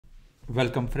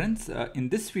Welcome friends. In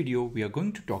this video we are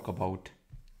going to talk about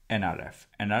NRF.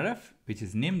 NRF, which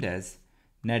is named as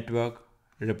Network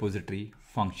Repository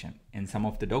Function. In some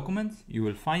of the documents you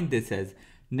will find this as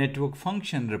Network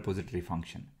Function Repository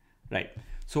Function. Right.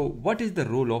 So what is the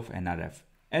role of NRF?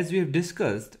 As we have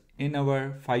discussed in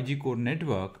our 5G core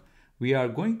network, we are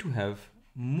going to have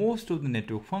most of the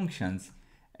network functions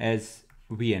as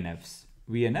VNFs.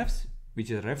 VNFs, which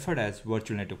is referred as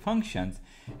virtual network functions,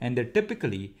 and they're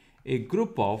typically a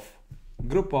group of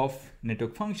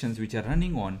network functions which are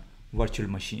running on virtual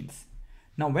machines.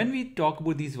 Now, when we talk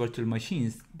about these virtual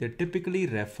machines, they're typically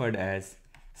referred as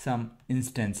some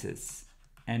instances.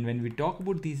 And when we talk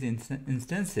about these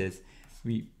instances,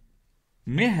 we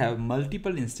may have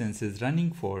multiple instances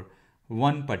running for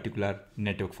one particular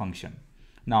network function.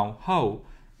 Now, how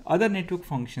other network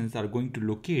functions are going to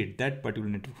locate that particular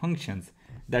network functions,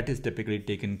 that is typically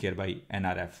taken care by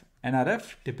NRF.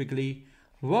 NRF typically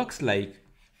works like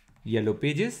Yellow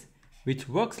Pages, which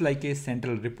works like a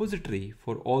central repository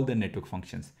for all the network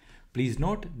functions. Please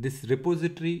note, this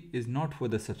repository is not for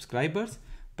the subscribers,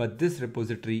 but this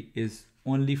repository is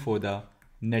only for the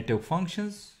network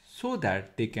functions so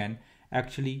that they can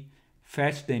actually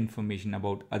fetch the information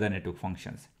about other network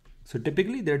functions. So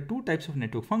typically there are two types of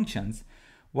network functions.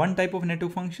 One type of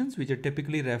network functions which are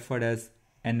typically referred as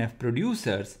NF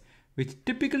producers, which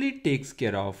typically takes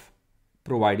care of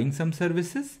providing some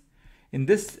services. In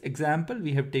this example,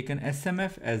 we have taken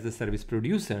SMF as the service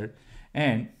producer,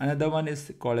 and another one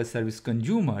is called a service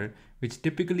consumer, which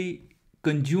typically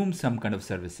consumes some kind of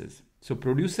services. So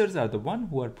producers are the one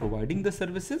who are providing the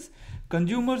services.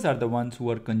 Consumers are the ones who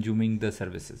are consuming the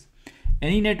services.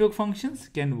 Any network functions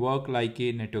can work like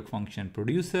a network function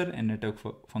producer and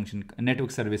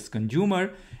network service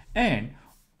consumer, and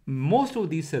most of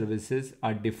these services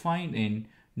are defined in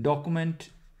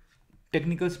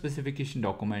technical specification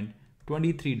document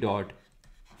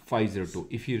 23.502.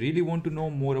 If you really want to know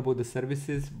more about the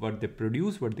services, what they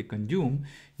produce, what they consume,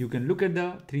 you can look at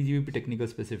the 3GPP technical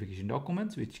specification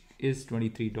documents, which is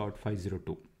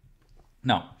 23.502.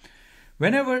 Now,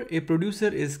 whenever a producer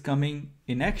is coming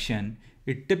in action,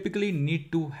 it typically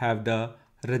need to have the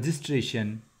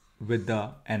registration with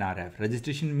the NRF.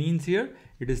 Registration means here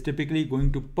it is typically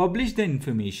going to publish the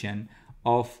information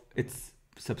of its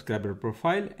subscriber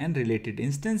profile and related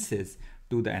instances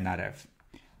to the NRF.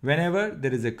 Whenever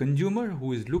there is a consumer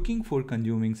who is looking for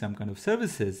consuming some kind of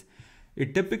services,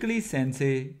 it typically sends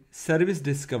a service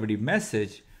discovery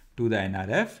message to the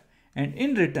NRF, and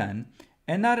in return,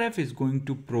 NRF is going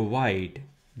to provide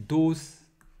those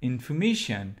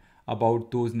information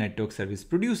about those network service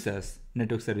producer,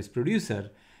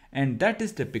 and that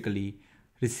is typically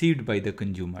received by the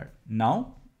consumer.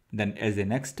 Now, then as a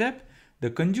next step, the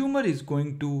consumer is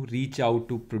going to reach out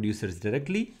to producers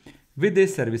directly with a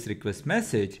service request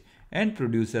message, and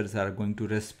producers are going to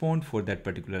respond for that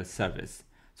particular service.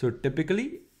 So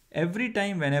typically, every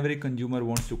time whenever a consumer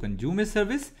wants to consume a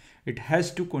service, it has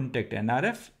to contact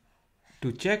NRF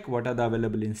to check what are the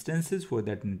available instances for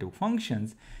that network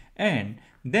functions, and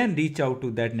then reach out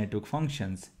to that network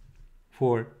functions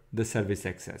for the service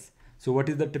access. So what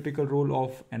is the typical role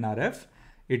of NRF?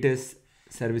 It is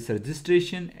service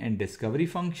registration and discovery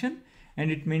function, and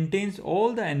it maintains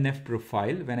all the NF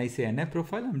profile. When I say NF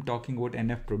profile, I'm talking about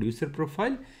NF producer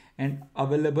profile and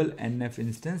available NF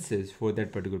instances for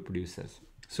that particular producers.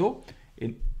 So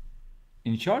in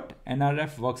short,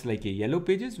 NRF works like a Yellow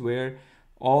Pages where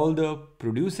all the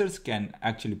producers can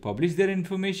actually publish their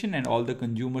information and all the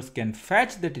consumers can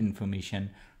fetch that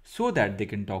information so that they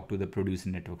can talk to the producer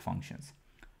network functions.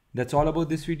 That's all about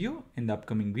this video. In the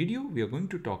upcoming video, we are going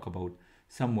to talk about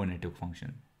some more network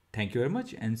function. Thank you very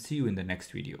much and see you in the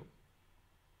next video.